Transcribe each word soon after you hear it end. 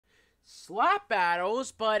slap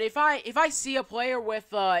battles, but if I see a player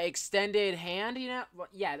with extended hand, you know,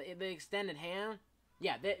 yeah, the extended hand,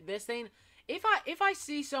 yeah, this thing. If I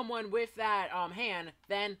see someone with that hand,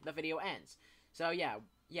 then the video ends. So yeah,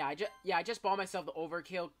 I just bought myself the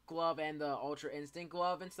overkill glove and the ultra instinct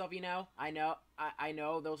glove and stuff. You know, I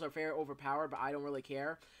know those are very overpowered, but I don't really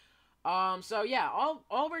care. So yeah,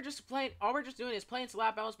 all we're just doing is playing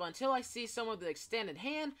slap battles, but until I see someone with the extended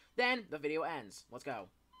hand, then the video ends. Let's go.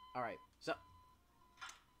 Alright, so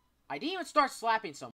I didn't even start slapping someone.